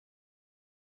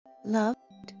Love?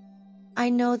 I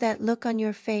know that look on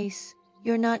your face.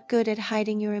 You're not good at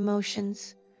hiding your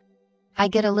emotions. I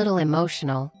get a little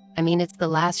emotional. I mean, it's the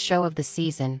last show of the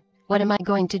season. What am I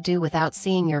going to do without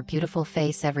seeing your beautiful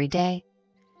face every day?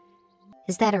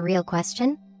 Is that a real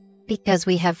question? Because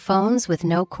we have phones with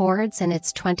no cords and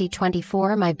it's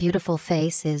 2024, my beautiful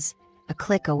face is a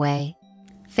click away.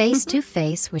 Face to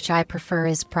face, which I prefer,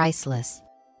 is priceless.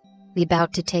 We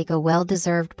about to take a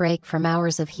well-deserved break from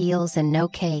hours of heels and no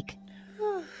cake.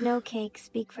 No cake,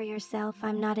 speak for yourself.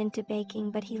 I'm not into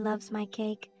baking, but he loves my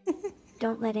cake.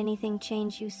 Don't let anything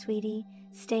change you, sweetie.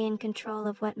 Stay in control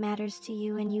of what matters to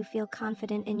you and you feel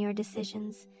confident in your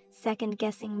decisions. Second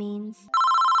guessing means...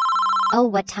 Oh,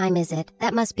 what time is it?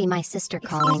 That must be my sister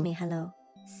calling. Excuse me, hello.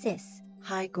 Sis.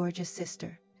 Hi, gorgeous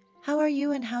sister. How are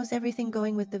you and how's everything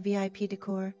going with the VIP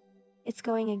decor? It's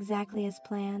going exactly as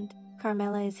planned.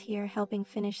 Carmela is here helping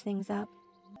finish things up.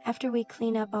 After we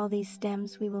clean up all these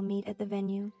stems, we will meet at the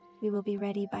venue. We will be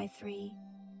ready by 3.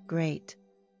 Great.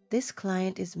 This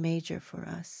client is major for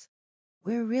us.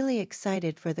 We're really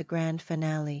excited for the grand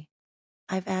finale.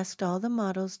 I've asked all the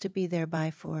models to be there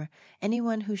by 4.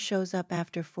 Anyone who shows up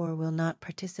after 4 will not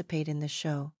participate in the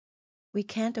show. We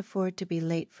can't afford to be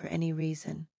late for any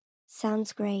reason.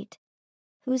 Sounds great.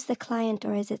 Who's the client,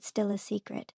 or is it still a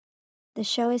secret? The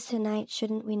show is tonight,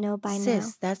 shouldn't we know by now?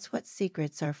 Sis, that's what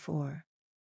secrets are for.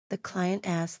 The client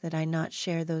asked that I not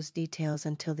share those details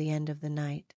until the end of the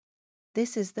night.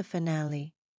 This is the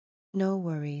finale. No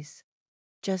worries.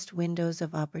 Just windows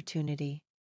of opportunity.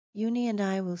 Uni and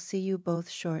I will see you both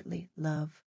shortly,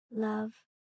 love. Love.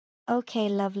 Okay,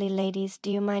 lovely ladies,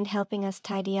 do you mind helping us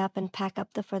tidy up and pack up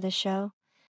for the show?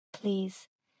 Please.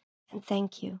 And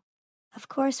thank you. Of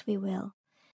course we will.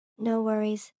 No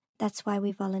worries, that's why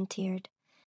we volunteered.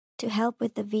 To help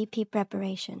with the VP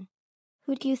preparation.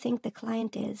 Who do you think the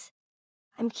client is?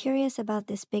 I'm curious about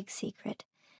this big secret.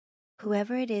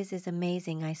 Whoever it is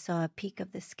amazing. I saw a peek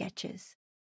of the sketches.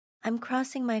 I'm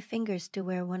crossing my fingers to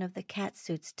wear one of the cat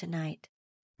suits tonight.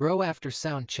 Bro, after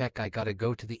sound check I gotta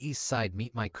go to the east side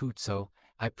meet my Kutso.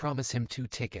 I promise him 2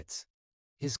 tickets.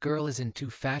 His girl is into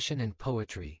fashion and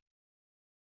poetry.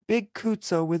 Big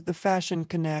Kutso with the Fashion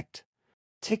Connect.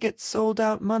 Tickets sold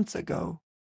out months ago.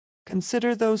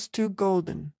 Consider those 2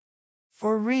 golden.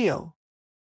 For real.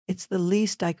 It's the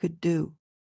least I could do.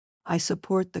 I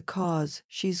support the cause.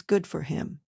 She's good for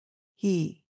him.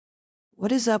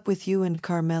 What is up with you and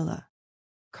Carmela?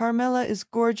 Carmela is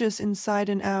gorgeous inside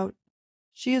and out.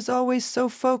 She is always so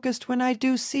focused when I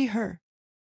do see her.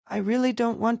 I really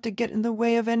don't want to get in the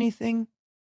way of anything.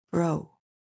 Bro,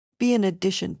 be an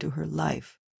addition to her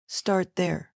life. Start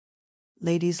there.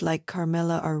 Ladies like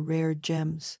Carmela are rare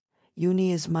gems.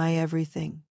 Uni is my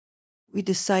everything. We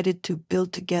decided to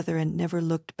build together and never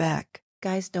looked back.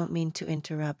 Guys, don't mean to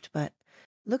interrupt, but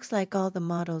looks like all the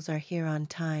models are here on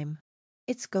time.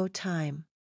 It's go time.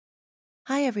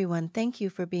 Hi everyone, thank you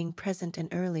for being present and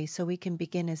early so we can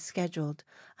begin as scheduled.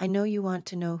 I know you want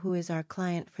to know who is our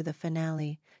client for the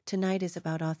finale. Tonight is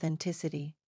about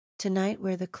authenticity. Tonight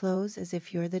wear the clothes as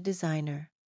if you're the designer.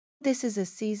 This is a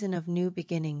season of new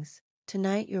beginnings.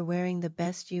 Tonight you're wearing the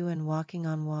best you and walking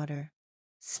on water.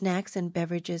 Snacks and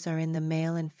beverages are in the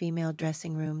male and female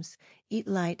dressing rooms. Eat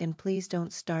light and please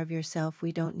don't starve yourself.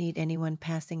 We don't need anyone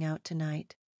passing out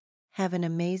tonight. Have an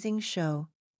amazing show.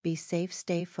 Be safe,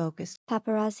 stay focused.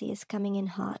 Paparazzi is coming in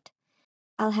hot.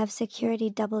 I'll have security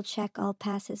double check all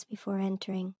passes before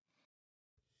entering.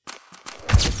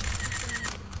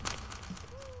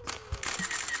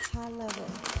 High level.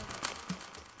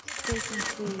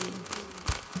 Frequency.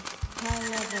 High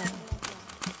level.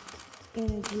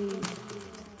 Energy.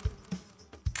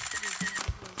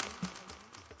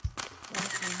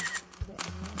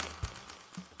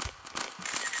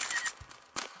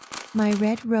 My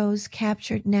red rose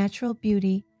captured natural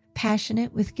beauty,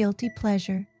 passionate with guilty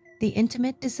pleasure, the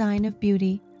intimate design of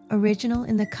beauty, original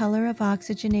in the color of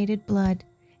oxygenated blood.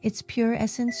 Its pure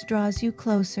essence draws you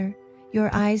closer,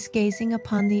 your eyes gazing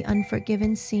upon the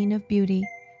unforgiven scene of beauty,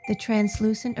 the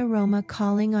translucent aroma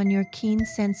calling on your keen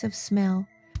sense of smell,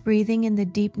 breathing in the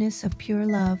deepness of pure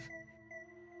love.